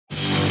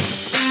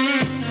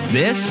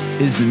This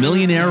is the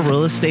Millionaire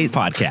Real Estate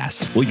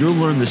Podcast, where you'll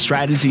learn the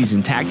strategies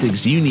and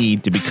tactics you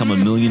need to become a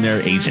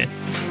millionaire agent.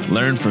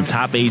 Learn from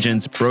top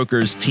agents,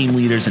 brokers, team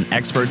leaders, and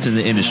experts in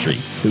the industry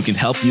who can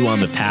help you on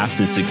the path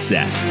to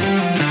success.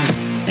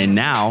 And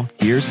now,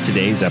 here's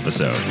today's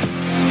episode.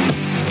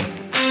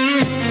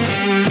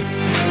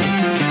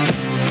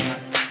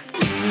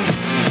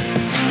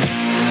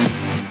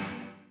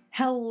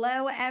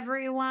 Hello,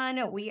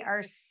 everyone. We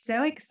are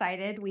so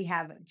excited. We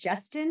have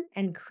Justin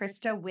and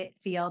Krista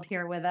Whitfield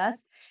here with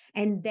us,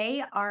 and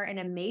they are an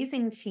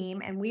amazing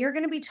team. And we are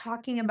going to be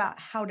talking about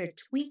how to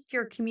tweak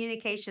your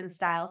communication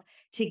style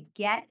to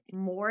get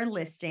more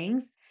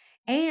listings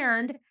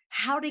and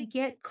how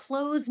to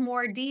close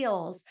more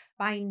deals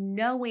by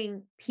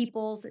knowing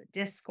people's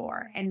disc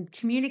score and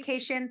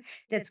communication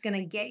that's going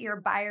to get your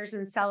buyers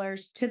and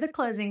sellers to the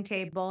closing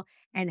table,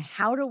 and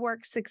how to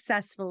work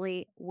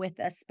successfully with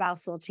a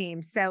spousal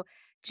team. So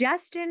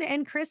Justin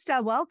and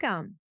Krista,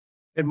 welcome.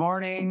 Good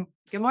morning.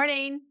 Good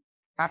morning.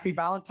 Happy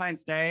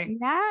Valentine's Day.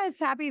 Yes,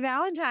 happy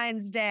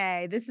Valentine's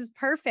Day. This is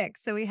perfect.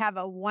 So we have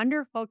a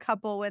wonderful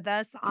couple with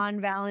us on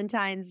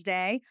Valentine's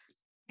Day.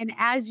 And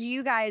as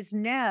you guys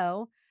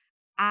know,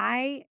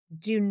 I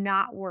do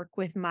not work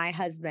with my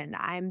husband.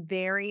 I'm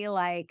very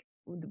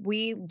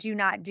we do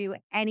not do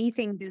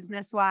anything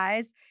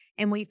business-wise.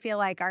 And we feel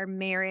like our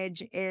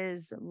marriage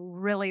is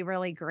really,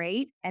 really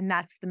great. And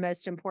that's the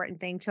most important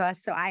thing to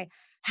us. So I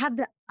have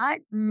the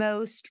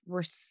utmost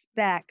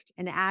respect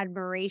and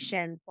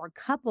admiration for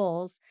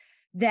couples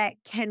that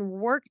can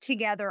work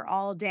together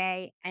all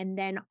day and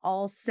then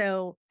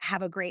also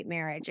have a great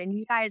marriage. And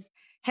you guys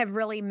have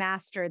really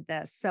mastered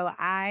this. So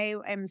I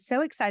am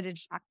so excited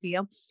to talk to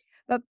you.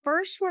 But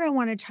first, what I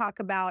want to talk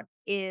about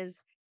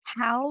is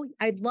how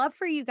I'd love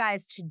for you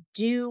guys to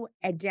do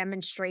a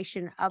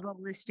demonstration of a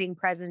listing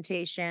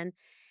presentation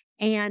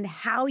and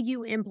how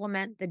you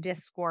implement the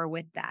disc score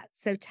with that.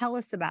 So tell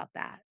us about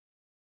that.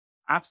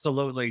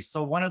 Absolutely.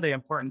 So one of the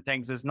important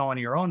things is knowing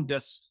your own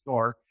disc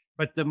score.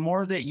 But the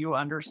more that you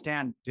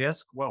understand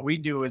disc, what we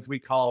do is we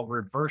call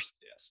reverse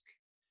disc.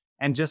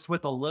 And just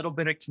with a little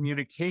bit of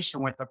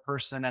communication with the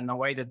person and the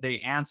way that they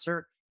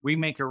answer, we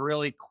make a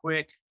really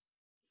quick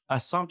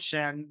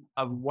assumption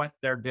of what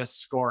their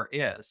disc score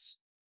is.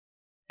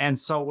 And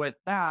so with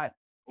that,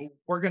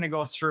 we're going to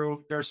go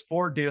through, there's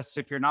 4 discs.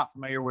 If you're not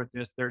familiar with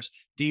this, there's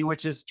D,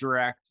 which is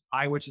direct,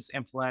 I, which is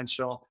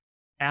influential,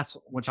 S,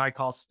 which I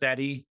call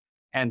steady,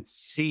 and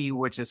C,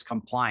 which is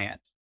compliant.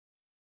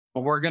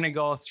 But we're going to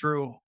go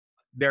through,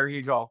 there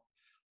you go.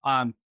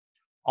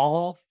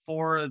 All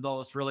 4 of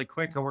those really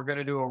quick. And we're going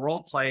to do a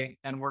role play,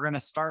 and we're going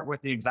to start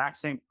with the exact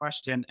same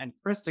question. And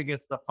Krista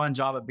gets the fun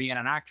job of being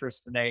an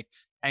actress today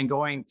and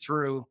going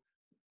through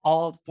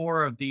all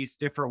 4 of these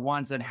different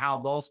ones and how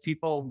those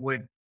people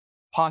would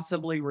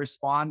possibly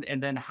respond,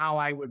 and then how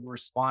I would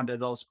respond to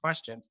those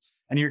questions.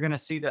 And you're going to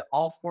see that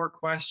all 4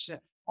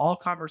 all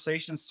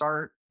conversations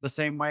start the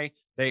same way.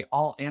 They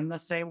all end the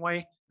same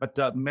way, but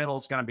the middle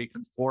is going to be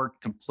 4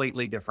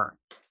 completely different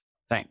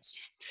things.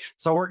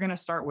 So we're going to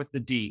start with the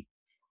D.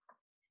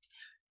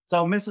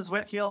 So Mrs.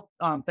 Whitfield,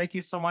 thank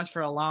you so much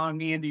for allowing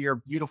me into your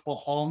beautiful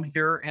home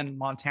here in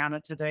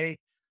Montana today.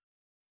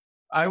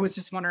 I was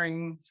just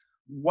wondering,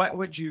 what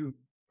would you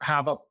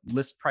have a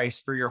list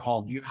price for your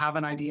home? Do you have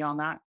an idea on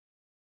that?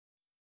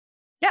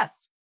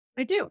 Yes,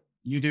 I do.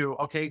 You do.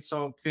 Okay.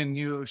 So can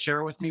you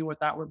share with me what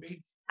that would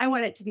be? I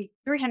want it to be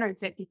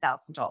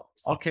 $350,000.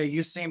 Okay.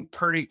 You seem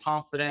pretty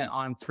confident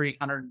on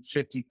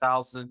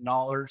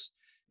 $350,000.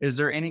 Is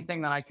there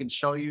anything that I can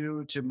show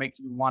you to make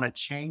you want to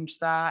change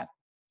that?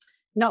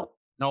 No.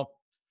 Nope.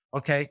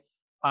 Okay.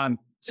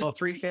 So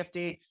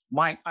 350,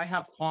 I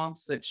have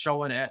comps that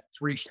show it at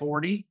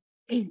 340.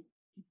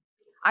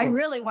 I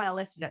really want to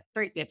list it at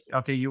 350.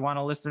 Okay, you want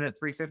to list it at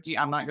 350?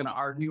 I'm not going to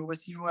argue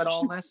with you at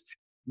all this.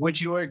 Would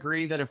you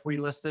agree that if we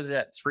listed it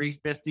at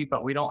 350,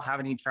 but we don't have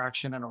any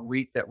traction in a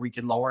week, that we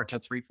can lower it to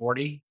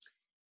 340?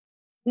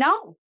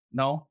 No.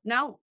 No?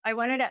 No. I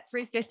want it at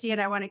 350, and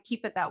I want to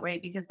keep it that way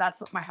because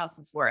that's what my house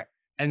is worth.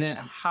 And then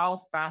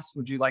how fast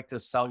would you like to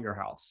sell your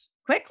house?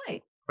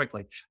 Quickly.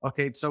 Quickly.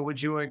 Okay, so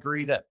would you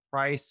agree that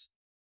price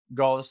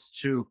goes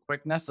to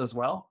quickness as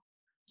well?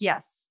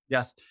 Yes.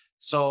 Yes.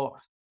 So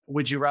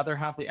would you rather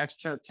have the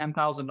extra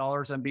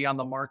 $10,000 and be on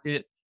the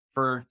market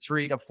for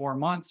 3 to 4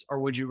 months, or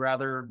would you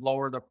rather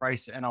lower the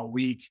price in a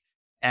week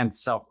and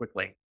sell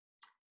quickly?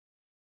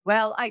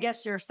 Well, I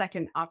guess your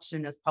second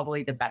option is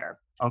probably the better.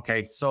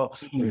 Okay, so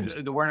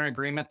we're in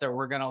agreement that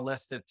we're going to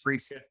list at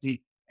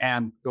 350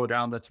 and go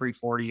down to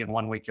 340 in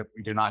 1 week if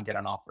we do not get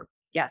an offer.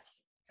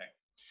 Yes. Okay.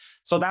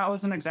 So that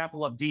was an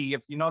example of D.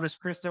 If you notice,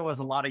 Krista was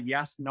a lot of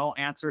yes, no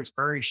answers,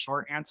 very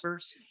short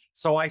answers.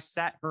 So I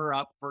set her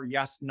up for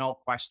yes, no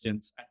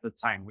questions at the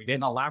time. We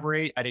didn't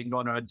elaborate. I didn't go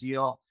into a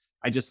deal.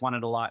 I just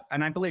wanted a lot.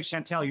 And I believe,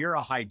 Chantel, you're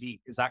a high D.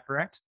 Is that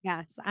correct?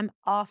 Yes, I'm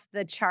off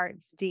the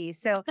charts, D.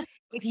 So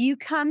if you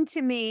come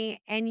to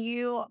me and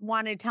you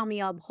want to tell me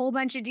a whole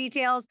bunch of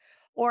details,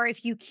 or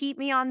if you keep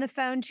me on the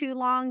phone too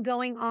long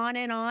going on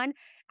and on,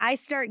 I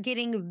start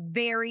getting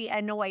very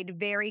annoyed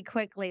very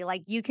quickly.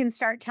 Like you can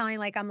start telling,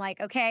 like, I'm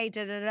like, okay,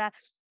 da da da.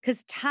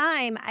 Because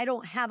time, I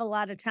don't have a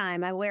lot of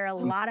time. I wear a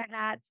lot of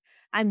hats.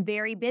 I'm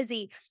very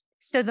busy.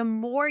 So the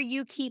more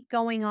you keep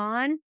going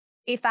on,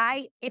 if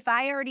I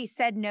already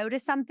said no to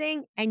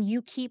something and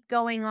you keep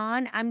going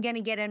on, I'm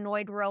gonna get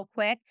annoyed real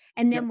quick.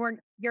 And then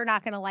you're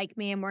not gonna like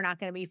me and we're not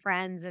gonna be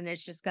friends. And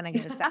it's just gonna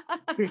go south.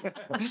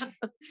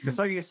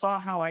 So you saw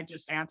how I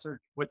just answered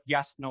with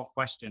yes, no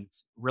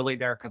questions really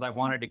there because I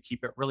wanted to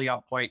keep it really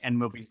on point and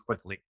moving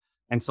quickly.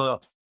 And so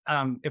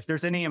if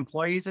there's any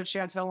employees of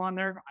Chantel on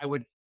there, I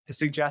would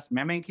suggest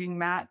mimicking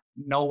that.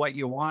 Know what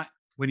you want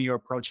when you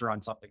approach her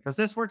on something because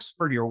this works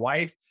for your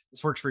wife,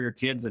 this works for your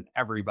kids and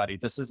everybody.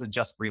 This isn't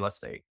just real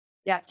estate.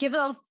 Yeah, give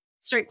those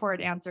straightforward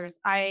answers.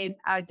 I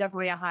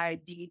definitely a high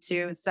D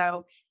too.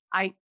 So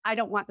I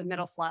don't want the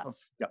middle fluff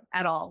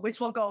at all, which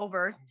we'll go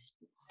over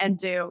and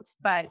do,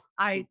 but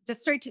I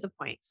just straight to the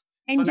point.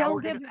 And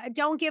so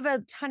don't give a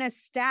ton of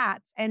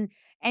stats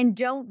and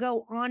don't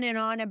go on and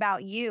on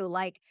about you.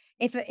 Like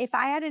if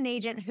I had an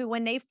agent who,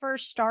 when they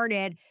first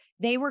started,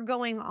 they were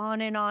going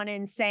on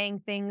and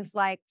saying things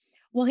like,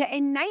 well,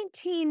 in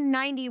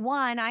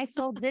 1991, I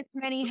sold this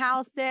many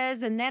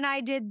houses and then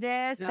I did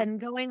this and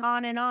going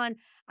on and on.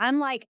 I'm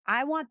like,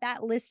 I want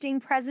that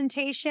listing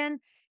presentation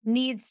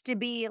needs to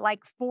be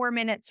like 4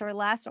 minutes or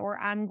less, or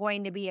I'm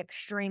going to be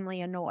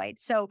extremely annoyed.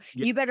 So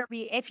you better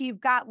be, if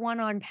you've got one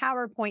on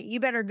PowerPoint, you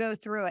better go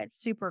through it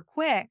super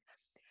quick.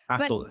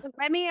 Absolutely. But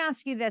let me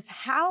ask you this.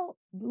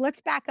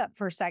 Let's back up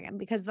for a second,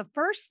 because the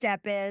first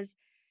step is,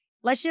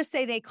 let's just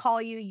say they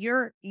call you,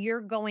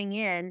 you're going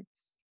in.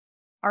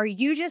 Are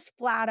you just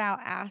flat out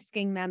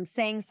asking them,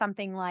 saying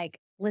something like,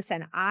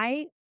 listen,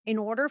 in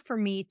order for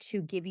me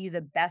to give you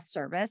the best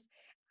service,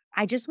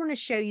 I just want to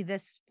show you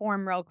this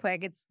form real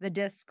quick. It's the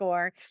DISC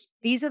score.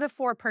 These are the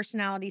 4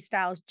 personality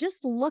styles.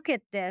 Just look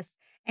at this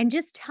and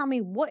just tell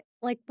me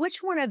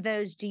which one of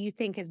those do you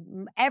think is,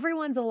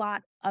 everyone's a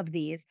lot of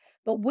these,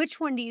 but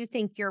which one do you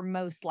think you're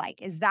most like?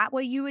 Is that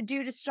what you would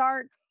do to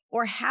start?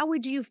 Or how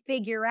would you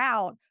figure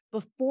out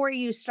before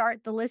you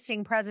start the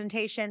listing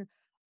presentation,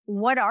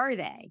 what are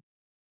they?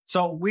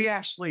 So we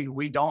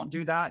don't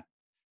do that.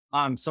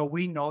 So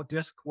we know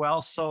DISC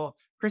well. So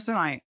Chris and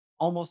I,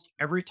 almost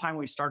every time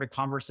we start a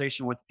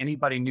conversation with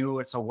anybody new,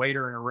 it's a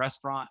waiter in a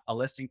restaurant, a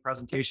listing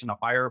presentation, a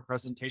buyer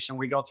presentation,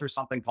 we go through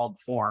something called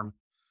form.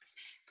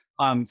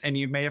 And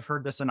you may have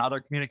heard this in other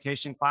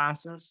communication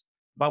classes,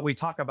 but we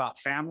talk about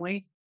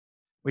family,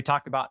 we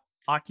talk about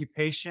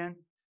occupation,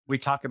 we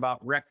talk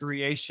about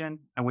recreation,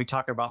 and we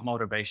talk about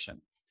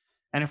motivation.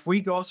 And if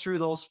we go through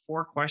those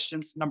 4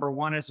 questions, number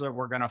 1 is that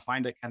we're going to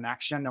find a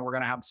connection and we're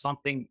going to have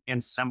something in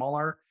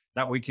similar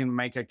that we can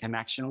make a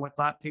connection with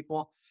that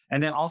people.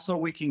 And then also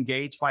we can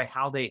gauge by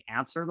how they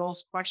answer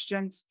those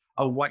questions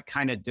of what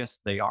kind of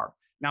DISC they are.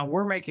 Now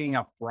we're making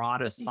a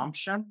broad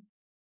assumption,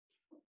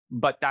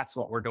 but that's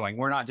what we're doing.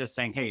 We're not just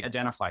saying, hey,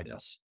 identify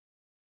this.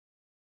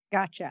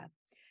 Gotcha.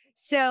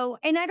 So,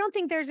 and I don't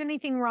think there's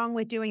anything wrong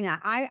with doing that.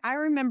 I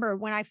remember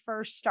when I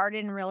first started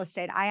in real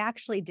estate, I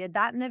actually did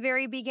that in the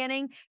very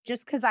beginning,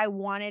 just because I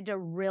wanted to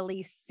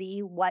really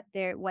see what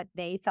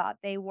they thought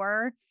they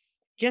were,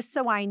 just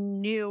so I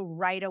knew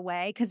right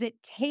away. Because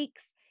it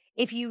takes,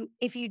 if you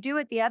do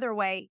it the other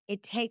way,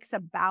 it takes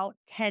about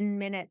 10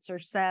 minutes or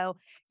so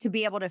to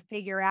be able to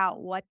figure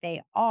out what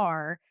they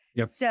are.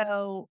 Yep.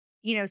 So,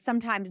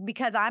 sometimes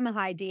because I'm a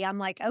high D, I'm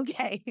like,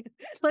 okay,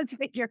 let's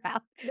figure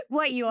out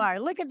what you are.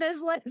 Look at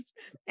this list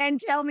and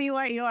tell me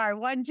what you are.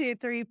 1, 2,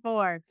 3,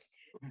 4.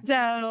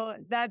 So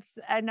that's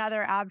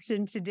another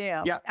option to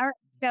do. Yeah. All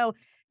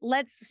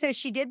right. So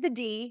she did the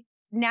D.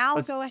 Now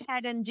go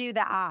ahead and do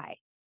the I.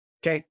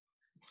 Okay.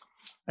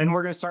 And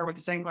we're going to start with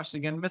the same question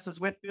again. Mrs.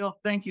 Whitfield,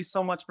 thank you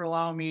so much for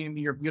allowing me into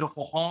your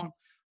beautiful home.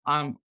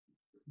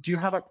 Do you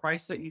have a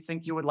price that you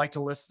think you would like to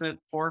list it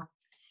for?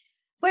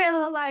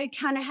 Well, I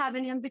kind of have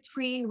an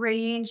in-between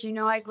range.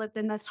 I've lived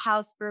in this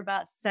house for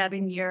about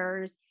 7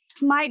 years.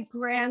 My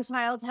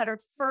grandchild had her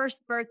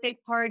first birthday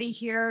party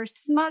here,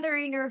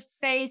 smothering her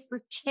face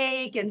with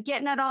cake and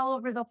getting it all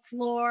over the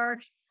floor.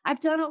 I've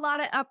done a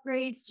lot of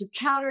upgrades to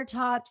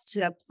countertops,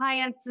 to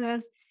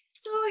appliances.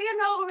 So,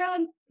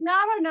 around,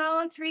 I don't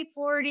know,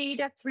 340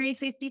 to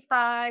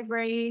 355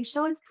 range.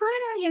 So it's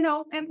kind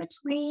of, in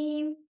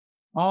between.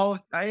 Oh,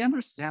 I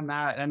understand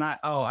that. And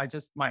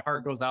my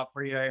heart goes out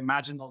for you. I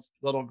imagine those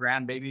little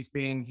grandbabies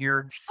being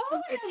here.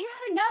 Oh, I have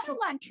another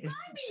one. I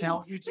forgot to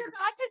tell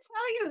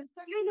you.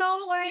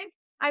 So,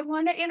 I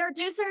want to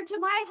introduce her to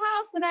my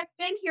house, and I've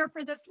been here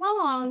for this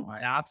long. Oh,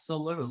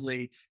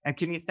 absolutely. And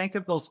can you think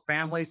of those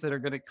families that are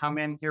going to come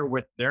in here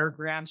with their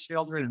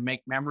grandchildren and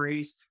make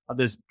memories of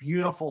this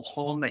beautiful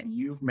home that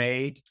you've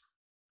made?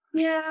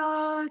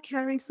 Yeah,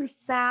 carrying some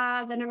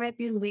sad, and I might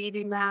be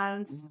leaving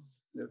them.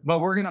 But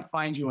we're going to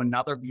find you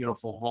another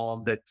beautiful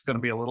home that's going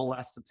to be a little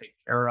less to take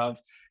care of,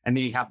 and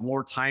then you have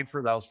more time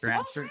for those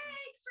grandchildren.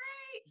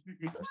 Great.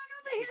 Come on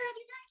over here. You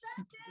guys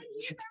have to.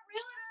 He's a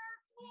realtor.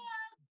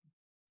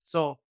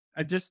 So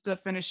Just to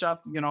finish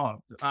up,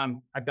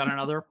 I've got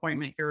another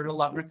appointment here at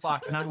 11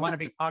 o'clock and I want to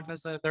be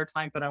cognizant of their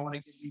time, but I want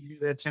to give you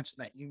the attention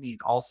that you need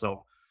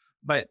also.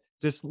 But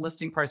just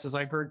listing prices,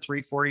 I heard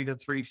 340 to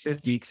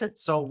 350.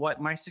 So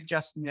what my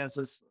suggestion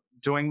is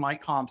doing my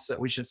comps that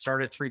we should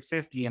start at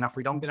 350. And if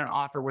we don't get an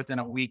offer within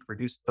a week,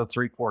 reduce to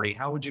 340.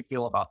 How would you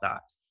feel about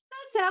that?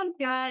 That sounds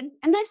good.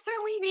 And then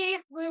certainly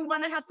we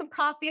want to have some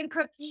coffee and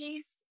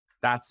cookies.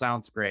 That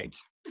sounds great.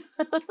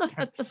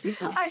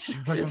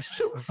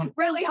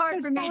 Really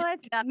hard for me.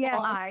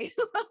 Yeah.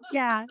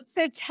 Yeah.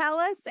 So tell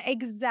us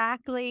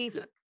exactly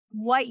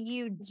what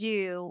you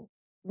do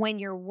when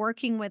you're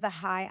working with a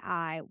high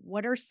I.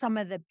 What are some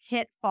of the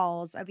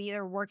pitfalls of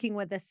either working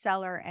with a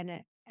seller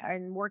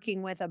and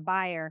working with a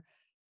buyer?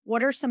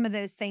 What are some of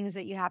those things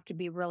that you have to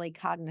be really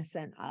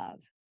cognizant of?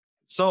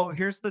 So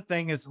here's the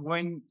thing is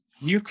when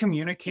you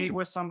communicate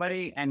with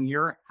somebody and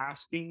you're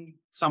asking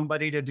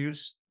somebody to do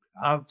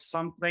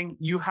something,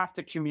 you have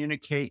to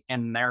communicate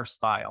in their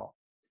style.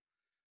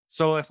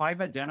 So if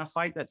I've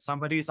identified that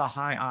somebody's a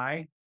high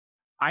I,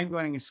 I'm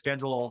going to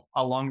schedule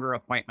a longer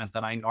appointment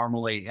than I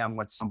normally am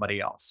with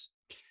somebody else.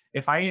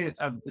 If I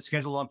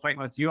schedule an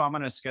appointment with you, I'm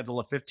going to schedule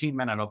a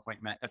 15-minute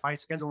appointment. If I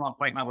schedule an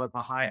appointment with a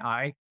high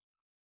I,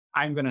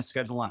 I'm going to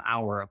schedule an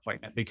hour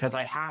appointment because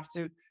I have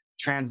to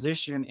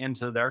transition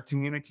into their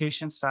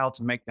communication style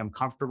to make them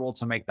comfortable,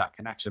 to make that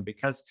connection,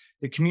 because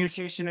the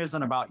communication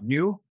isn't about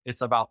you,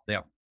 it's about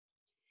them.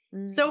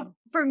 So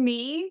for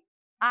me,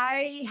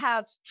 I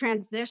have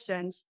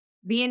transitioned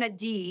being a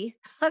D,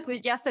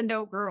 with yes and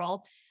no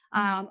girl.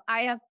 I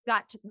have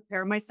got to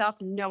prepare myself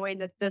knowing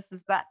that this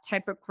is that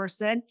type of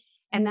person.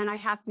 And then I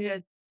have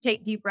to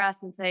take deep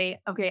breaths and say,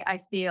 okay, I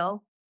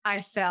felt,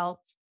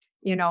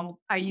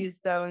 I use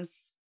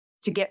those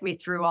to get me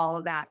through all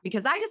of that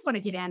because I just want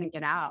to get in and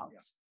get out.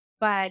 Yes.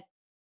 But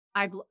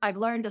I've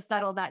learned to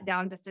settle that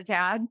down just a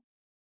tad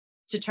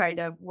to try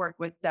to work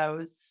with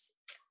those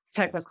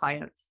type of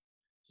clients.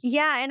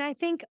 Yeah. And I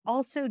think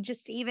also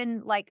just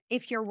even like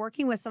if you're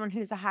working with someone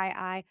who's a high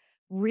I,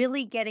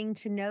 really getting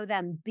to know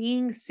them,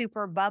 being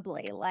super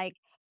bubbly, like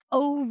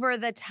over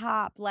the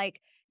top,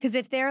 like, because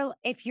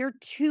if you're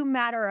too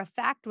matter of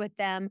fact with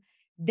them,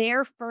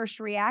 their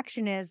first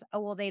reaction is, oh,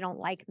 well, they don't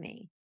like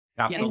me.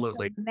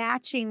 Absolutely. So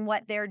matching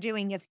what they're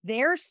doing. If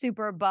they're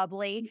super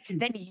bubbly,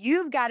 then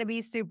you've got to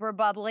be super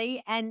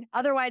bubbly. And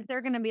otherwise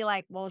they're going to be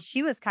like, well,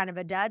 she was kind of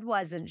a dud,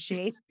 wasn't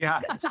she?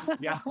 Yeah.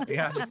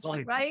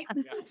 Like, right.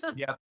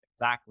 Yeah,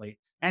 exactly.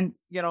 And,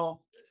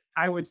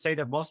 I would say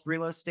that most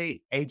real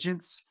estate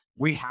agents,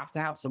 we have to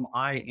have some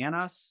I in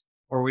us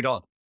or we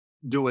don't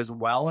do as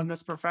well in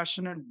this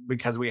profession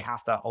because we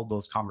have to hold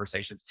those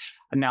conversations.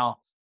 And now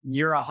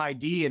you're a high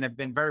D and have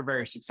been very,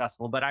 very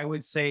successful, but I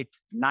would say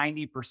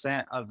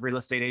 90% of real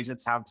estate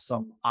agents have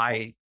some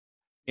I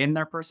in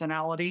their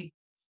personality.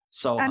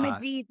 So I'm a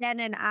D, then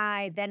an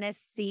I, then a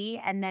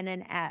C, and then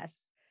an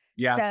S.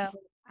 Yeah. So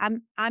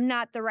I'm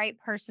not the right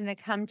person to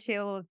come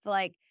to if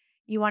like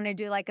you want to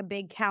do like a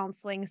big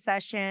counseling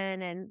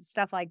session and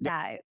stuff like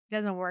that. It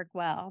doesn't work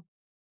well.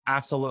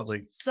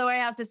 Absolutely. So I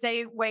have to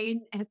say,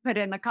 Wayne put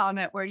in the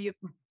comment where you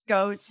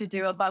go to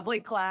do a bubbly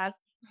class.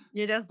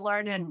 You just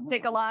learn and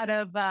take a lot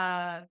of,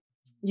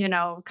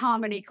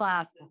 comedy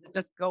classes and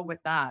just go with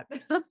that.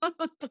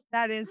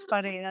 That is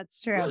funny. That's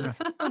true.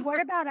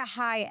 What about a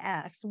high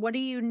S? What do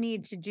you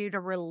need to do to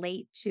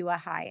relate to a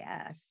high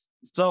S?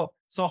 So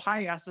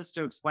high S's,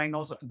 to explain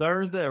those,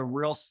 they're the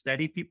real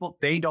steady people.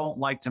 They don't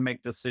like to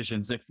make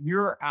decisions. If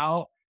you're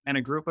out and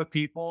a group of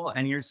people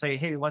and you say,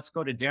 hey, let's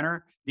go to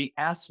dinner, the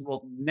S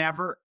will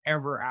never,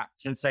 ever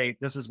act and say,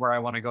 this is where I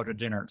want to go to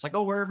dinner. It's like,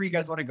 oh, wherever you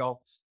guys want to go.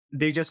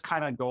 They just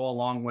kind of go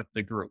along with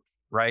the group.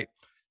 Right.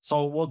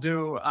 So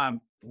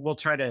we'll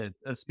try to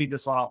speed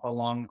this one up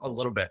along a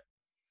little bit.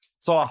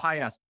 So a high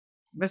S.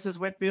 Mrs.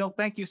 Whitfield,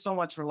 thank you so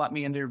much for letting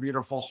me into your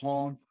beautiful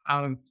home.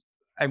 I'm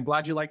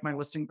glad you like my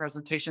listing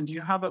presentation. Do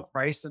you have a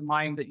price in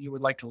mind that you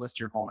would like to list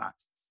your home at?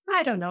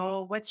 I don't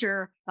know. What's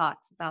your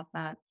thoughts about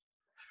that?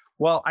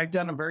 Well, I've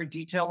done a very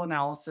detailed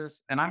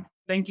analysis and I'm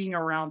thinking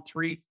around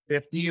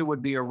 350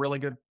 would be a really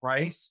good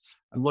price.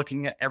 I'm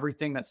looking at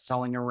everything that's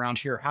selling around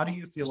here. How do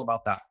you feel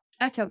about that?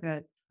 I feel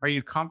good. Are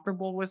you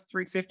comfortable with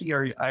 350?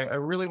 Or I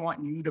really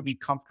want you to be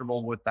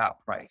comfortable with that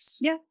price.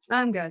 Yeah,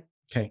 I'm good.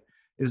 Okay.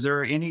 Is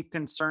there any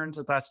concerns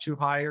that that's too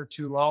high or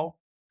too low?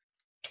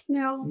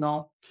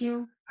 No.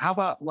 How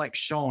about like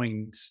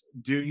showings?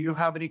 Do you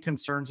have any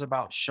concerns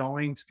about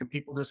showings? Can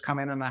people just come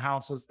in the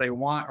house as they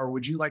want, or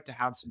would you like to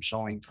have some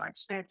showing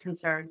times? I have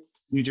concerns.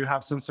 You do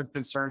have some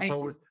concerns,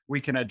 so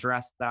we can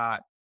address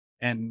that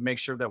and make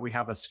sure that we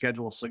have a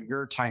schedule so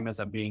your time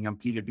isn't being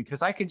impeded.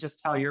 Because I can just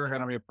tell you're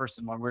going to be a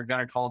person when we're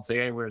going to call and say,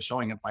 hey, we're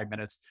showing in 5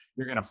 minutes,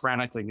 you're going to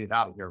frantically get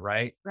out of here,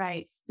 right?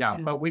 Right. Yeah,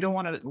 but we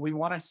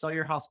want to sell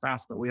your house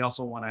fast, but we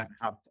also want to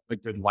have a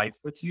good life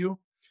with you.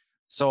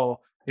 So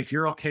if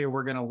you're okay,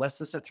 we're going to list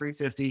this at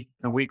 350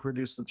 and we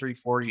reduce to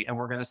 340, and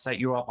we're going to set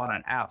you up on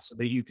an app so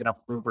that you can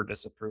approve or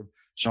disapprove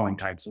showing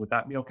types. So would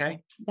that be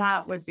okay?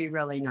 That would be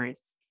really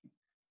nice.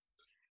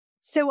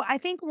 So I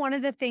think one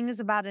of the things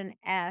about an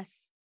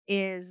S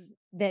is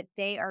that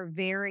they are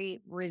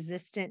very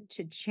resistant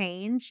to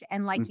change.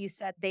 And like you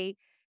said, they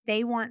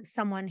want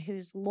someone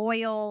who's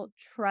loyal,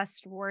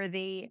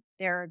 trustworthy,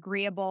 they're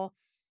agreeable.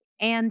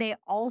 And they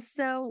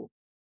also,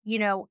 you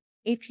know,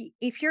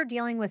 if you're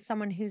dealing with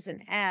someone who's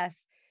an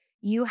S,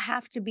 you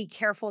have to be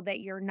careful that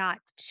you're not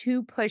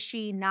too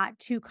pushy, not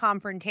too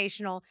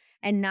confrontational,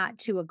 and not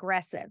too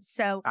aggressive.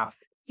 So Ah,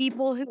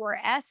 people who are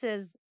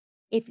S's,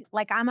 if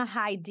like I'm a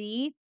high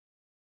D,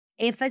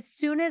 if as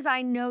soon as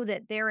I know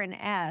that they're an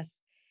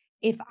S,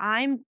 if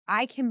I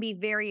can be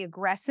very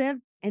aggressive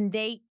and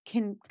they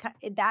can,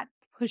 that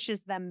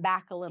pushes them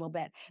back a little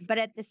bit. But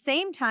at the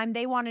same time,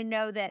 they want to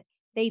know that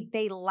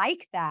they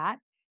like that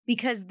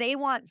because they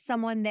want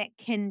someone that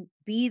can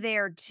be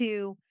there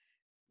to,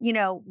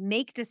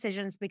 make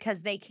decisions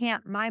because they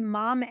can't. My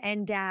mom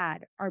and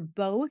dad are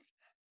both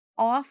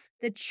off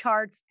the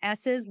charts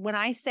S's. When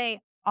I say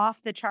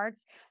off the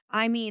charts,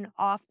 I mean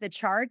off the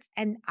charts.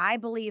 And I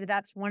believe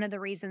that's one of the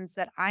reasons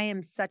that I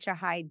am such a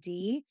high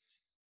D.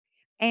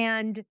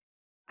 And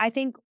I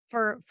think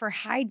for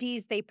high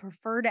Ds, they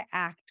prefer to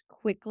act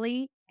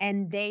quickly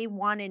and they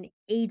want an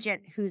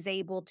agent who's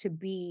able to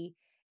do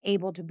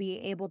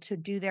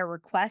their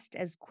request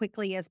as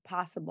quickly as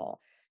possible.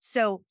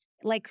 So,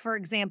 like for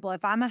example,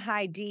 if I'm a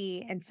high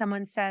D and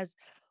someone says,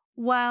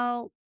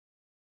 well,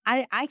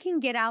 I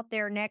can get out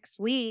there next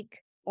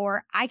week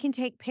or I can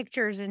take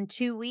pictures in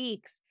 2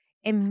 weeks.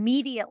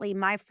 Immediately,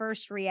 my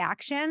first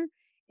reaction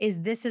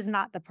is this is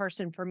not the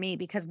person for me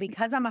because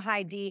I'm a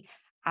high D,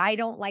 I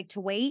don't like to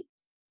wait.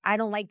 I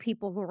don't like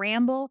people who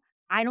ramble.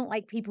 I don't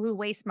like people who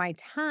waste my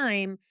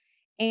time.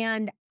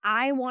 And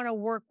I want to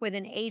work with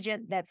an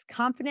agent that's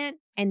confident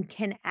and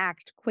can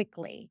act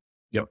quickly.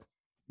 yep.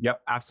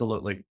 Yep.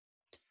 Absolutely.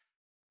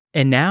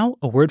 And now,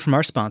 a word from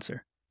our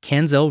sponsor,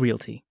 Canzel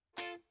Realty.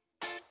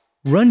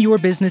 Run your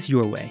business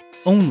your way,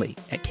 only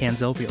at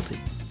Canzel Realty.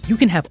 You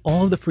can have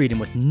all of the freedom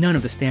with none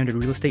of the standard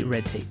real estate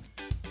red tape.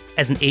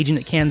 As an agent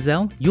at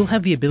Canzel, you'll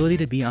have the ability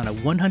to be on a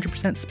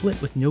 100%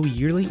 split with no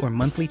yearly or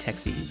monthly tech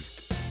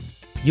fees.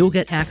 You'll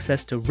get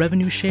access to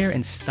revenue share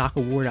and stock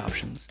award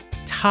options,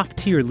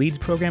 top-tier leads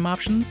program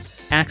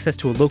options, access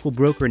to a local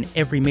broker in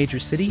every major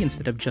city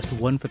instead of just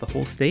one for the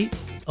whole state,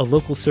 a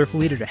local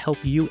circle leader to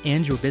help you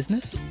and your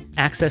business,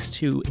 access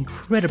to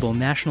incredible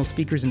national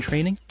speakers and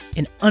training,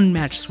 an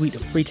unmatched suite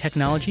of free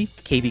technology,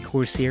 KV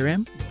Core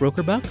CRM,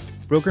 BrokerBuck,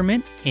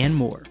 BrokerMint, and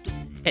more.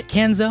 At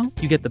Canzel,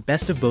 you get the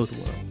best of both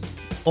worlds.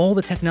 All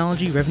the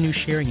technology, revenue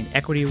sharing, and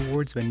equity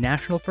awards of a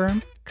national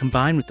firm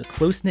combined with the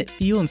close-knit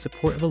feel and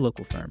support of a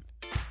local firm.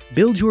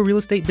 Build your real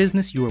estate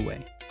business your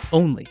way,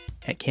 only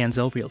at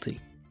Canzel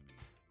Realty.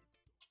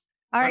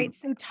 All right,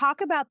 so talk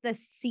about the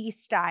C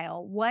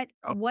style. What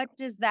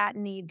does that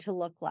need to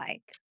look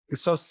like?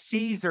 So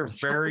C's are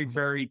very,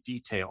 very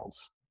detailed.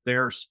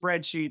 Their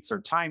spreadsheets are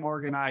time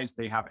organized.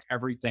 They have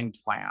everything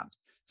planned.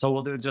 So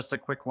we'll do just a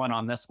quick one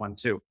on this one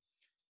too.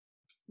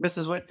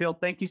 Mrs.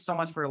 Whitfield, thank you so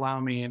much for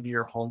allowing me into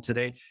your home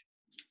today.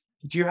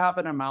 Do you have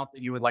an amount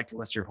that you would like to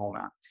list your home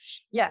at?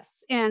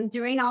 Yes. And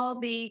doing all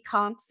the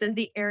comps in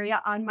the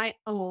area on my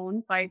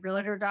own by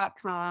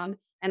realtor.com.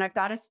 And I've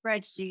got a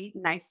spreadsheet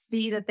and I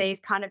see that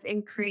they've kind of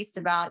increased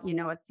about,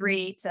 a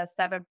 3 to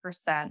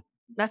 7%.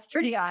 That's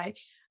pretty high.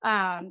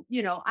 I'm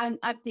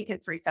thinking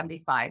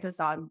 375 is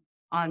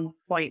on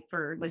point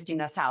for listing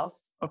this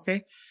house.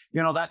 Okay.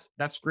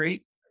 That's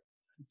great.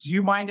 Do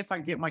you mind if I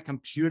get my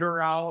computer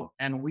out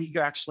and we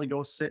actually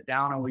go sit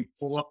down and we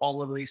pull up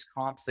all of these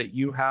comps that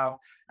you have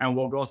and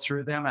we'll go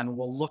through them and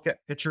we'll look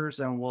at pictures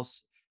and we'll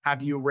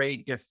have you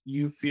rate if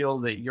you feel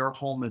that your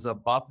home is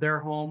above their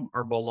home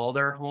or below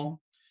their home.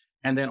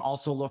 And then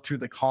also look through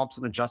the comps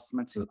and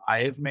adjustments that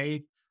I have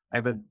made. I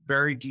have a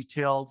very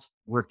detailed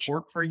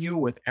report for you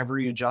with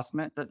every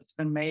adjustment that's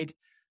been made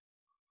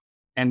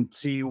and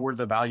see where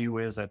the value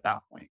is at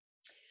that point.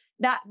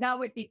 That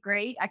would be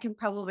great. I can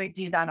probably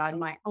do that on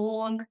my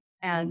own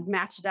and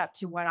match it up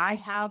to what I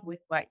have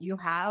with what you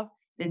have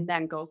and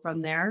then go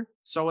from there.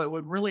 So it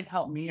would really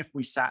help me if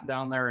we sat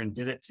down there and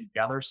did it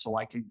together so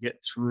I could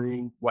get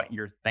through what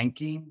you're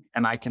thinking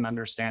and I can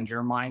understand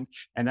your mind.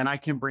 And then I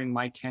can bring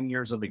my 10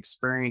 years of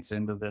experience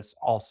into this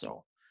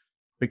also,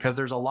 because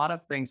there's a lot of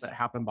things that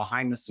happen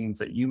behind the scenes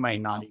that you may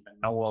not even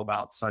know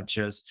about, such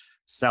as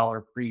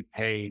seller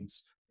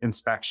prepaids,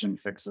 inspection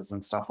fixes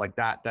and stuff like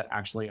that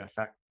actually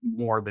affect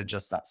more than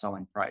just that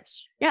selling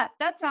price. Yeah,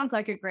 that sounds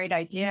like a great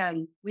idea.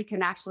 And we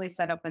can actually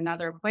set up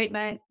another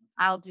appointment.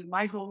 I'll do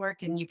my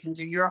homework and you can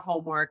do your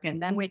homework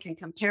and then we can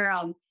compare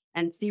them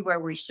and see where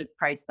we should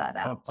price that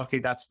out. Okay,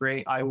 that's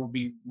great. I will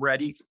be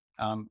ready.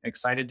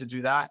 Excited to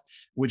do that.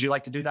 Would you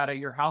like to do that at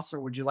your house or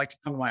would you like to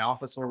come to my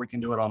office where we can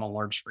do it on a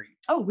large screen?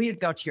 Oh, we'd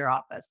go to your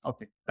office.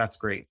 Okay, that's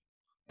great.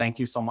 Thank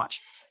you so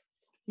much.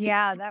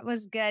 Yeah, that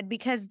was good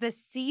because the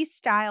C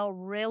style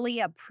really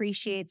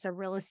appreciates a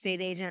real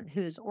estate agent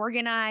who's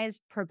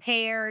organized,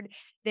 prepared,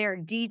 they're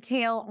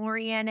detail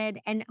oriented.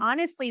 And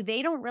honestly,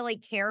 they don't really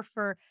care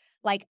for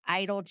like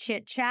idle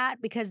chit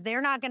chat because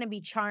they're not going to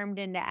be charmed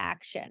into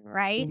action,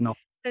 right? No.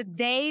 So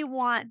they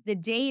want the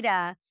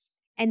data.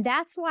 And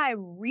that's why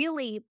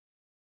really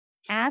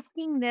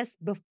asking this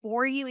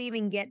before you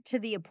even get to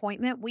the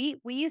appointment. We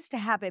used to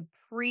have a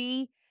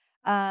pre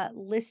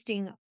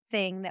listing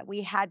thing that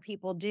we had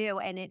people do,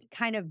 and it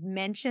kind of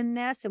mentioned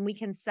this, and we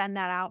can send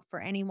that out for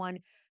anyone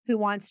who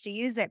wants to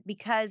use it.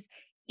 Because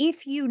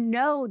if you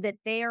know that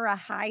they are a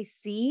high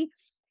C,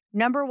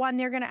 number one,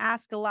 they're going to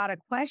ask a lot of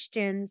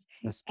questions,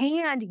 Yes.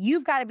 and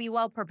you've got to be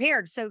well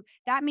prepared. So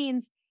that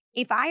means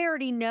if I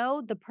already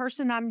know the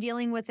person I'm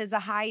dealing with is a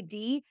high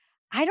D,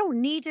 I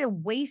don't need to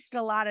waste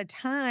a lot of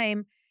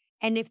time.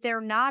 And if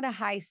they're not a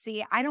high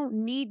C, I don't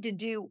need to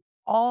do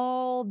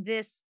all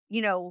this,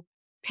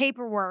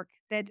 paperwork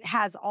that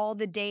has all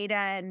the data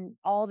and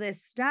all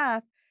this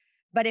stuff.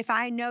 But if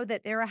I know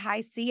that they're a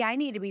high C, I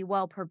need to be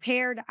well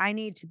prepared. I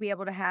need to be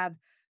able to have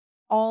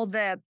all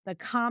the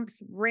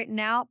comps written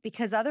out,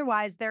 because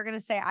otherwise they're going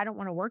to say, I don't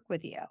want to work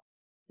with you.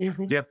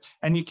 Yep.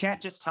 And you can't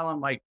just tell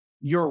them like,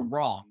 you're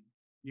wrong.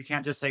 You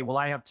can't just say, well,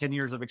 I have 10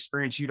 years of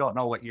experience. You don't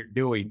know what you're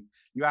doing.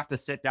 You have to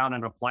sit down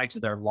and apply to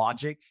their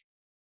logic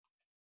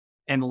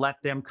and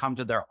let them come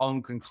to their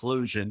own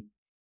conclusion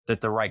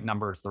that the right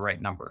number is the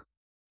right number.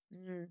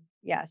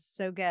 Yes,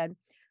 so good.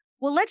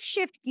 Well, let's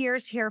shift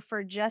gears here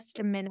for just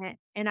a minute.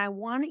 And I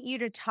want you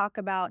to talk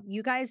about,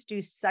 you guys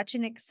do such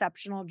an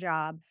exceptional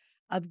job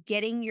of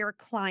getting your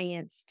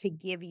clients to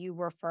give you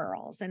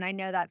referrals. And I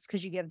know that's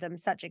because you give them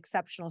such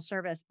exceptional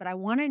service, but I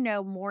want to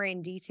know more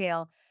in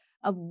detail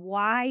of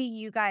why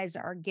you guys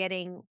are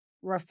getting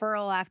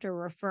referral after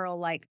referral,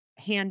 like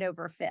hand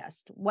over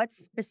fist. What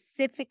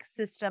specific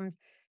systems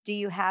do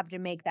you have to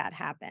make that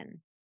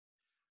happen?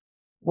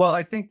 Well,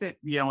 I think that,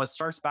 it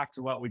starts back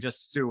to what we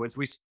just do is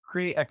we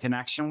create a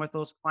connection with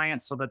those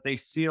clients so that they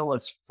feel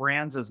as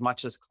friends as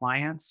much as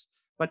clients,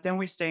 but then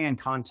we stay in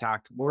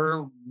contact.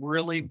 We're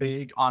really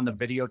big on the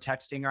video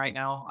texting right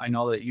now. I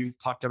know that you've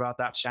talked about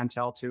that,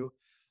 Chantel, too.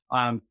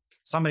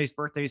 Somebody's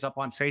birthday's up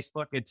on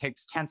Facebook. It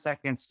takes 10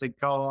 seconds to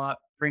go up,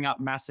 bring up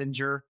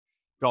Messenger,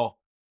 go,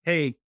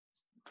 hey,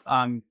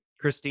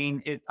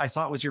 Christine, I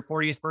saw it was your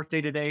 40th birthday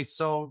today.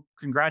 So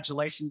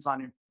congratulations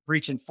on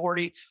reaching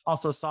 40.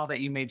 Also saw that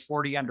you made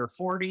 40 under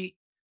 40.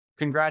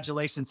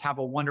 Congratulations. Have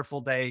a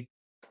wonderful day.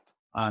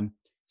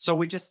 So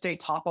we just stay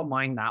top of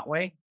mind that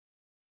way.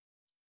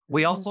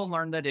 We also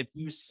learned that if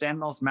you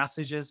send those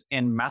messages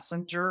in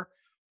Messenger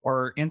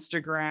or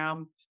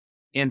Instagram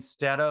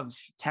instead of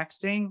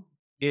texting,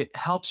 it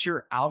helps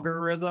your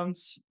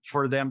algorithms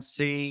for them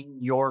seeing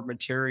your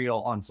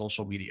material on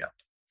social media.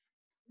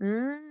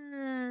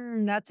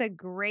 That's a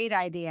great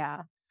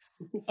idea.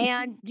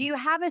 And do you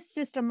have a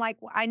system like,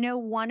 I know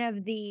one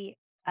of the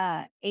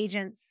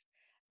agents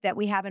that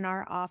we have in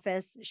our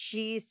office,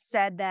 she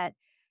said that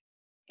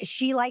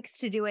she likes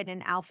to do it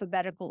in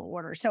alphabetical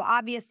order. So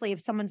obviously, if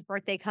someone's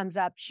birthday comes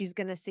up, she's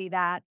going to see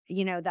that,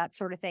 that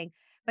sort of thing.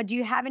 But do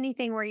you have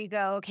anything where you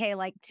go, okay,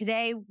 like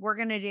today we're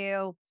going to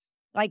do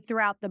like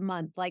throughout the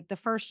month, like the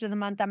first of the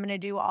month, I'm going to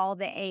do all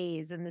the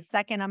A's, and the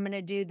second I'm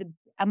going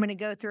to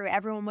go through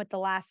everyone with the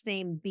last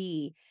name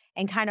B,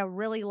 and kind of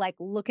really like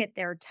look at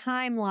their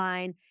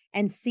timeline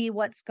and see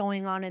what's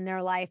going on in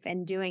their life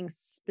and doing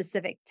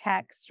specific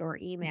text or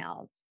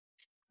emails.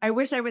 I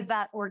wish I was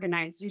that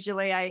organized.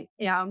 Usually I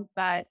am,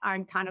 but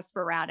I'm kind of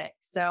sporadic.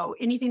 So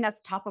anything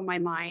that's top of my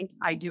mind,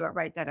 I do it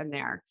right then and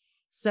there.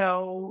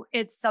 So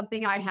it's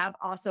something I have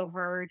also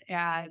heard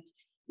and,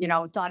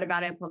 thought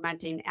about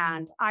implementing.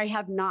 And I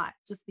have not,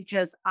 just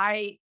because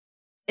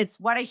it's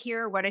what I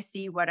hear, what I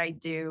see, what I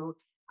do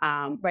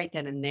right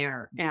then and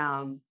there.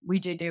 We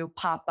do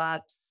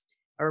pop-ups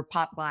or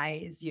pop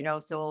buys,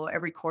 so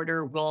every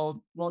quarter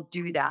we'll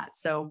do that.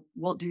 So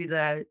we'll do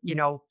the,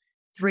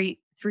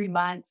 3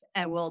 months,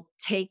 and we'll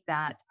take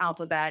that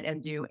alphabet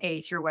and do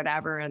A through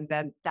whatever. And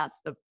then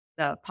that's the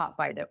pop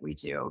buy that we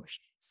do.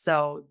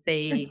 So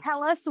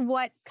tell us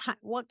what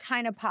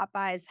kind of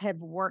Popeyes have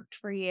worked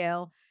for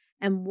you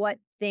and what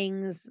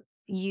things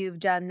you've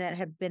done that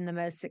have been the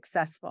most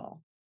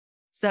successful.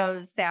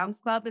 So Sam's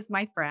Club is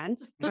my friend.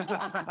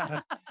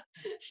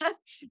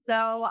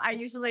 So I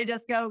usually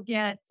just go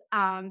get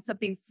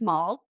something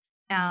small.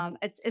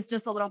 It's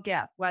just a little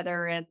gift,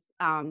 whether it's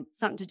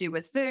something to do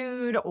with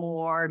food,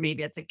 or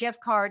maybe it's a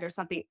gift card or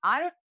something.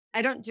 I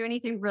don't do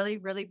anything really,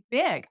 really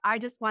big. I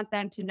just want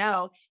them to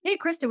know, hey,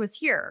 Krista was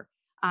here.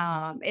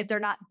 If they're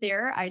not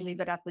there, I leave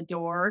it at the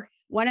door.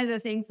 One of the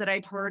things that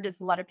I've heard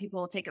is a lot of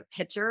people will take a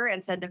picture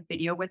and send a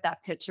video with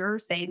that picture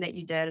saying that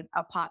you did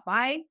a pop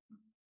by.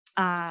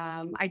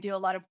 I do a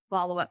lot of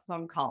follow-up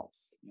phone calls.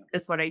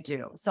 Is what I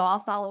do. So I'll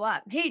follow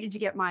up. Hey, did you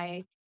get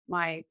my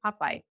pop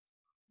by?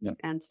 Yep.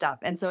 And stuff.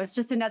 And so it's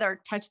just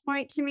another touch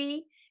point to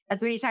me,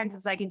 as many times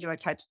as I can do a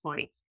touch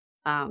point.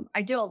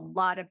 I do a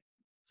lot of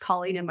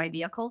calling in my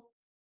vehicle.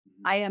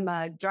 I am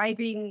a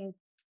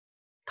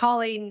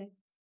calling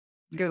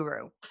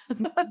guru.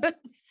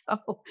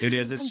 So It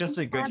is. It's just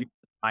a good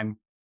time.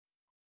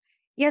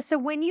 Yeah. So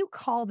when you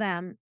call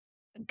them,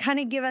 kind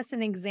of give us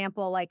an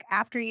example, like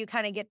after you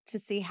kind of get to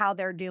see how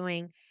they're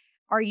doing,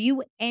 are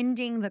you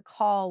ending the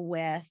call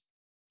with,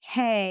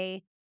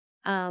 hey,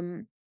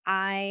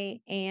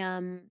 I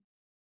am,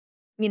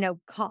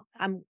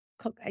 I'm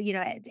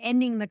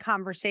ending the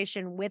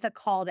conversation with a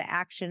call to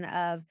action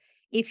of,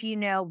 if you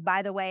know,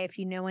 by the way, if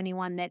you know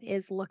anyone that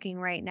is looking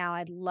right now,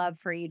 I'd love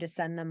for you to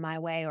send them my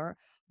way. Or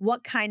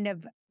what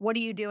are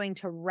you doing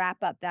to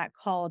wrap up that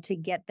call to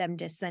get them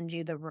to send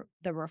you the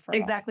referral?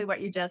 Exactly what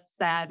you just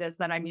said is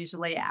that I'm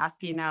usually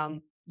asking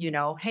them,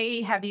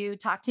 hey, have you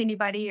talked to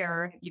anybody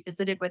or have you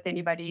visited with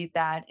anybody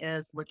that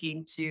is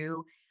looking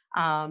to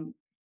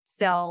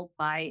sell,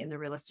 buy in the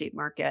real estate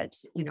market?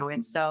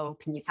 And so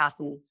can you pass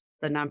them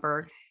the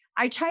number?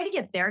 I try to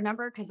get their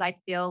number because I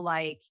feel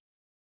like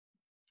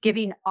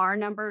giving our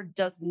number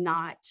does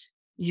not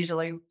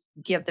usually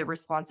give the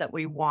response that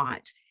we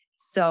want.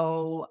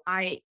 So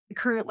I'm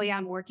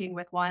working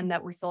with one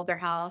that we sold their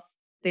house.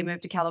 They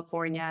moved to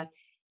California.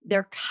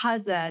 Their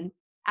cousin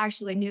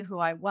actually knew who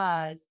I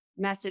was,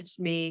 messaged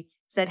me,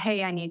 said,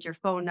 hey, I need your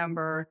phone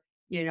number.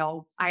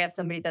 I have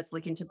somebody that's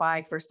looking to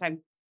buy, first time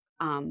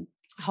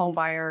home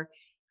buyer.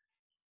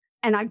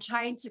 And I'm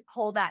trying to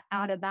pull that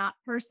out of that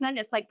person.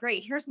 It's like,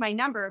 great, here's my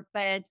number.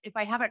 But if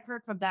I haven't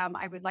heard from them,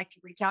 I would like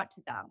to reach out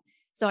to them.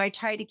 So I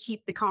try to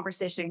keep the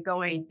conversation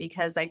going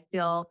because I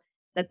feel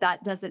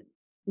that doesn't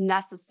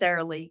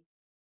necessarily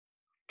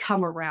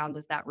come around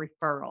as that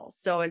referral.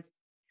 So it's,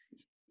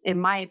 in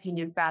my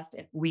opinion, best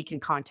if we can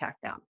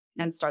contact them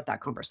and start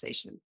that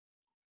conversation.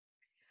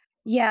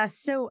 Yeah.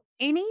 So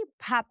any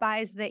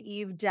Popeyes that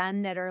you've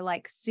done that are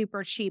like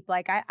super cheap,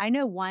 like I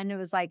know one, it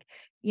was like,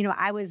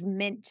 I was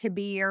meant to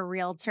be your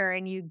realtor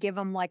and you give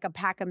them like a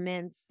pack of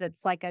mints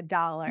that's like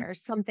 $1 or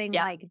something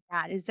like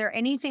that. Is there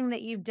anything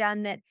that you've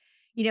done that,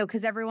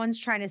 because everyone's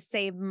trying to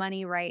save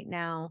money right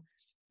now,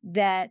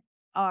 that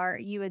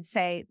you would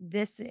say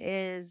this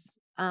is,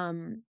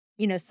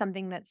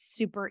 something that's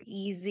super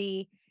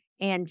easy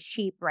and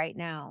cheap right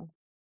now?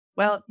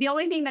 Well, the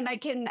only thing that I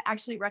can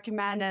actually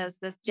recommend is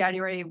this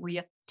January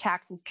with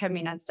taxes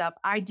coming and stuff.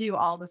 I do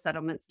all the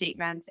settlement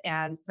statements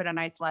and put a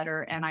nice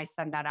letter and I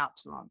send that out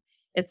to them.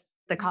 It's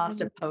the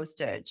cost of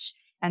postage.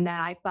 And then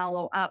I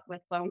follow up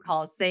with phone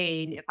calls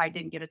saying if I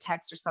didn't get a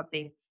text or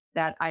something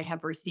that I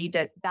have received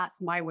it.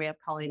 That's my way of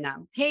calling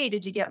them. Hey,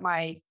 did you get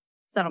my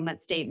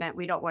settlement statement?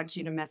 We don't want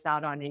you to miss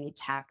out on any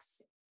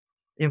tax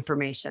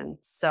information.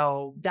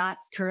 So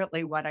that's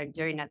currently what I'm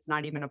doing. It's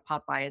not even a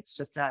Popeye. It's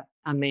just a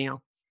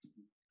mail.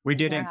 We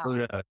did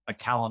include a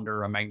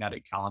calendar, a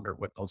magnetic calendar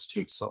with those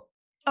too. So,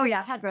 oh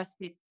yeah, I had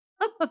recipes.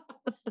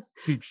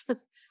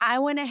 I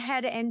went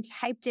ahead and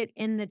typed it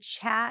in the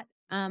chat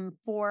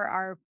for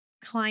our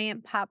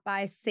client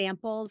Popeye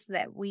samples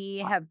that we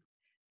have.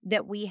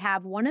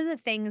 One of the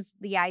things,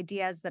 the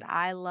ideas that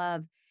I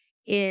love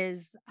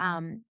is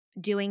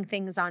doing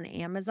things on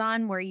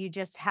Amazon where you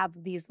just have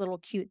these little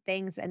cute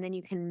things and then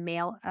you can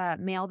mail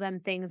them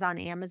things on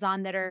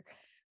Amazon that are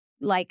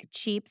like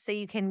cheap. So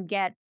you can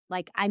get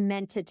like, I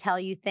meant to tell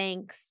you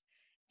thanks.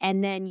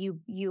 And then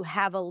you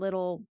have a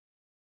little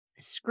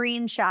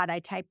screenshot. I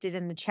typed it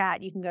in the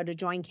chat. You can go to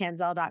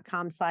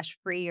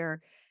joincanzel.com/free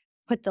or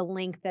put the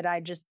link that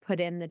I just put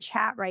in the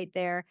chat right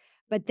there.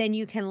 But then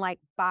you can like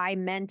buy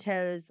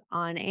Mentos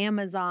on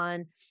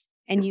Amazon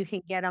and you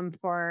can get them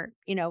for,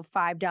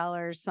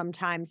 $5,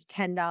 sometimes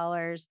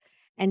 $10.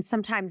 And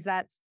sometimes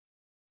that's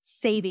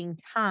saving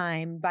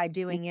time by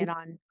doing it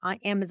on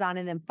Amazon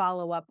and then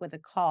follow up with a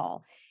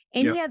call.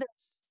 Any other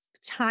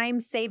time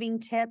saving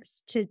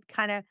tips to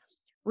kind of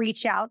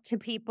reach out to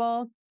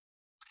people?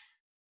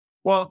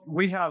 Well,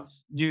 we have,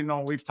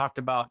 we've talked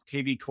about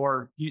KV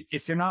Core.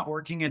 If you're not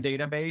working a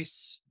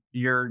database,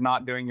 you're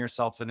not doing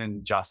yourself an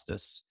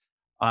injustice.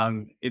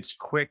 It's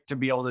quick to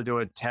be able to do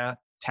a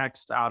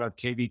text out of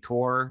KV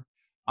Core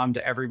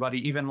to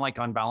everybody, even like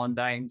on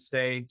Valentine's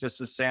Day, just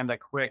to send a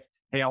quick,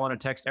 hey, I want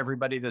to text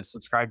everybody that's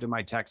subscribed to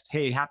my text.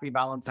 Hey, happy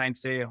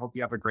Valentine's Day. I hope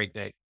you have a great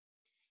day.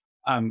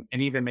 And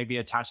even maybe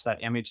attach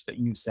that image that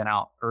you sent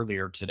out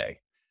earlier today.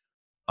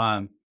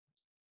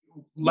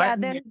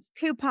 There's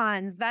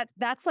coupons.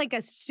 That's like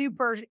a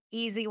super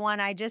easy one.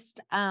 I just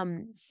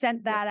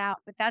sent that out,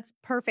 but that's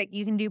perfect.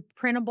 You can do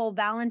printable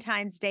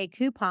Valentine's Day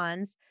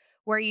coupons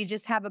where you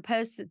just have a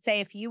post that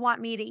say, if you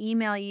want me to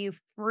email you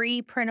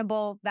free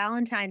printable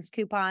Valentine's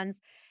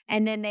coupons,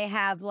 and then they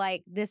have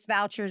like, this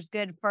voucher is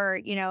good for,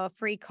 a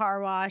free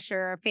car wash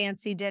or a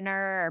fancy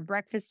dinner or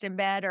breakfast in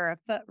bed or a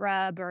foot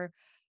rub or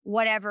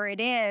whatever it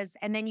is.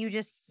 And then you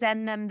just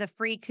send them the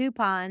free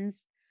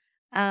coupons.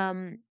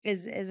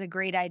 Is a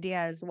great idea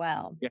as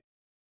well. Yeah.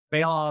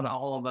 Bail on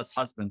all of us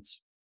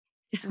husbands.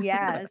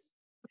 Yes.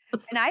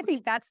 And I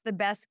think that's the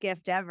best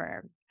gift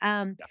ever.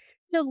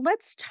 So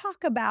let's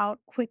talk about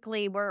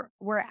quickly,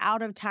 we're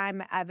out of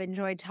time. I've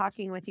enjoyed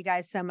talking with you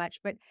guys so much,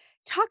 but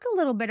talk a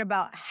little bit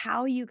about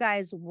how you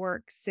guys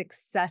work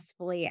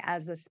successfully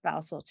as a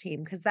spousal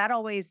team, because that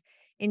always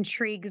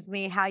intrigues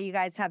me, how you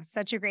guys have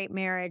such a great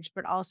marriage,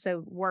 but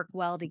also work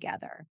well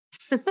together.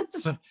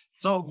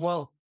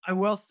 Well, I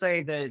will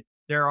say that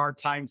there are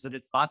times that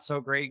it's not so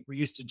great. We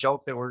used to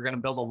joke that we're going to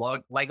build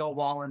a Lego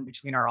wall in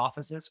between our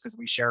offices because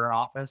we share an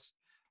office.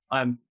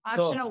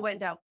 Optional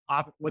window.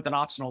 With an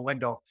optional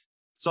window.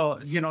 So,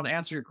 to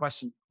answer your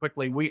question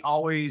quickly, we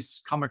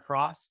always come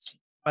across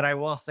but I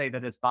will say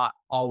that it's not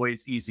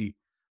always easy.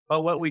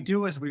 But what we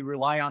do is we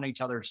rely on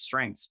each other's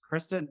strengths.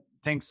 Kristen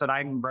thinks that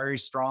I'm very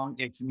strong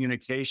in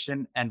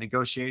communication and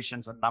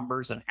negotiations and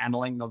numbers and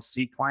handling those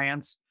C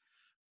clients.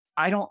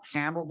 I don't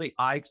handle the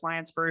I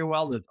clients very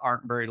well that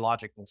aren't very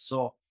logical.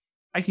 So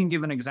I can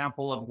give an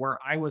example of where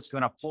I was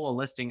going to pull a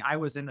listing. I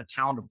was in the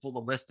town to pull the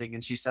listing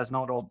and she says,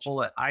 no, don't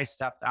pull it. I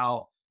stepped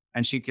out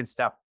and she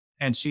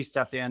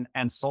stepped in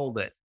and sold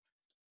it.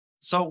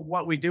 So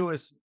what we do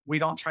is we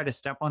don't try to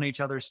step on each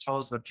other's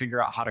toes, but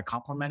figure out how to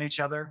complement each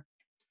other.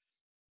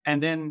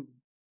 And then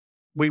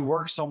we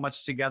work so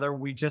much together.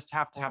 We just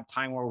have to have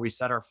time where we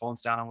set our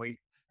phones down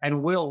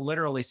and we'll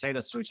literally say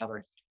this to each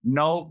other: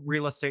 no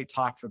real estate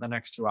talk for the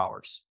next 2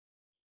 hours.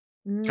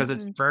 Because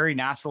it's very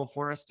natural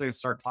for us to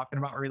start talking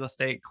about real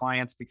estate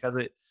clients because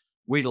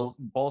we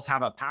both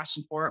have a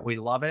passion for it. We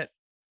love it.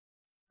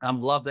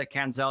 Love that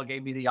Kanzel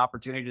gave me the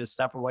opportunity to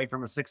step away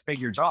from a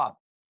 6-figure job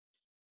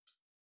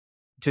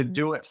to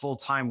do it full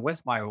time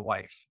with my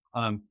wife.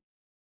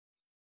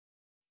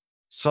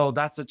 So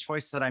that's a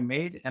choice that I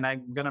made, and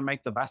I'm going to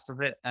make the best of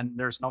it. And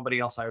there's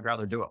nobody else I would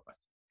rather do it with.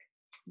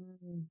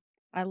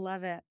 I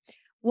love it.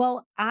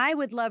 Well, I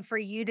would love for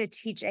you to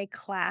teach a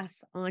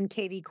class on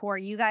KV Core.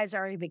 You guys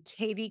are the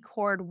KV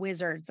Core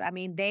wizards. I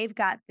mean, they've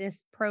got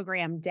this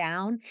program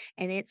down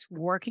and it's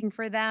working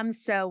for them.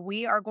 So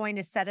we are going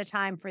to set a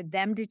time for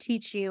them to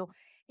teach you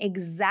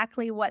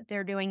exactly what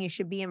they're doing. You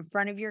should be in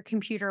front of your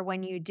computer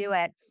when you do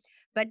it.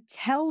 But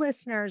tell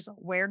listeners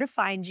where to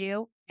find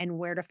you and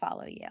where to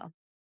follow you.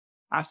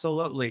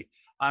 Absolutely.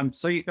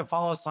 So you can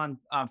follow us on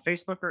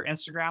Facebook or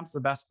Instagram is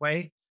the best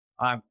way.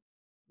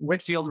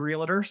 Whitfield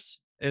Realtors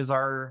is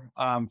our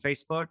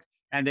Facebook,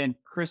 and then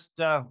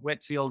Krista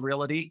Whitfield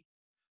Realty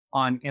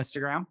on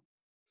Instagram.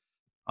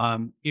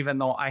 Even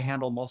though I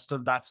handle most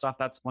of that stuff,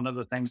 that's one of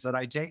the things that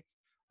I take.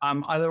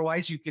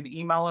 Otherwise, you can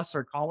email us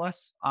or call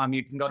us.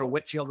 You can go to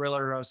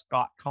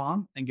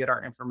whitfieldrealtors.com and get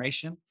our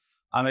information.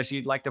 If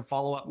you'd like to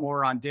follow up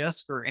more on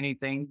DISC or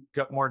anything,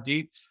 get more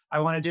deep, I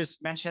want to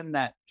just mention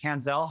that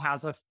Kanzel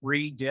has a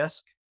free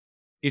DISC.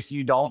 If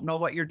you don't know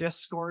what your DISC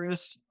score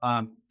is,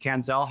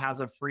 Kanzel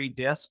has a free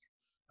DISC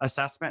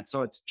assessment.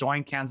 So it's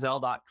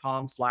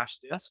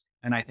joinkanzel.com/DISC.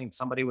 And I think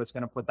somebody was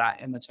going to put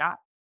that in the chat.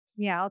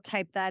 Yeah, I'll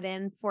type that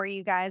in for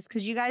you guys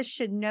because you guys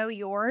should know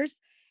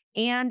yours.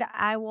 And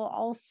I will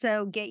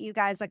also get you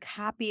guys a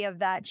copy of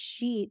that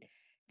sheet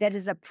that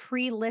is a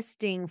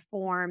pre-listing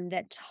form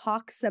that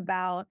talks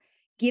about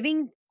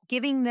giving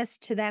this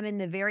to them in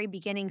the very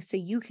beginning so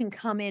you can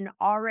come in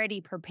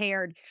already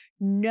prepared,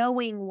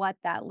 knowing what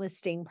that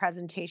listing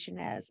presentation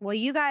is. Well,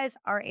 you guys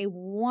are a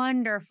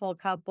wonderful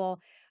couple.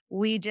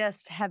 We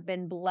just have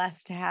been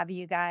blessed to have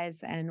you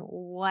guys, and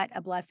what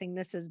a blessing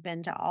this has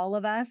been to all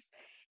of us.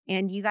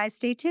 And you guys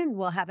stay tuned.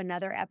 We'll have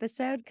another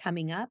episode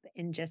coming up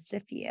in just a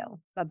few.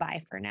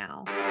 Bye-bye for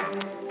now.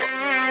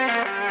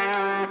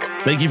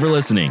 Thank you for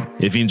listening.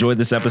 If you enjoyed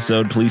this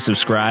episode, please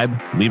subscribe,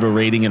 leave a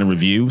rating and a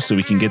review so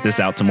we can get this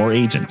out to more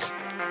agents.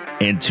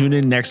 And tune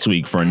in next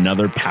week for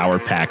another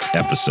power-packed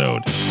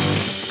episode.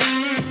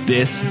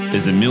 This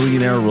is the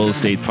Millionaire Real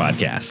Estate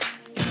Podcast.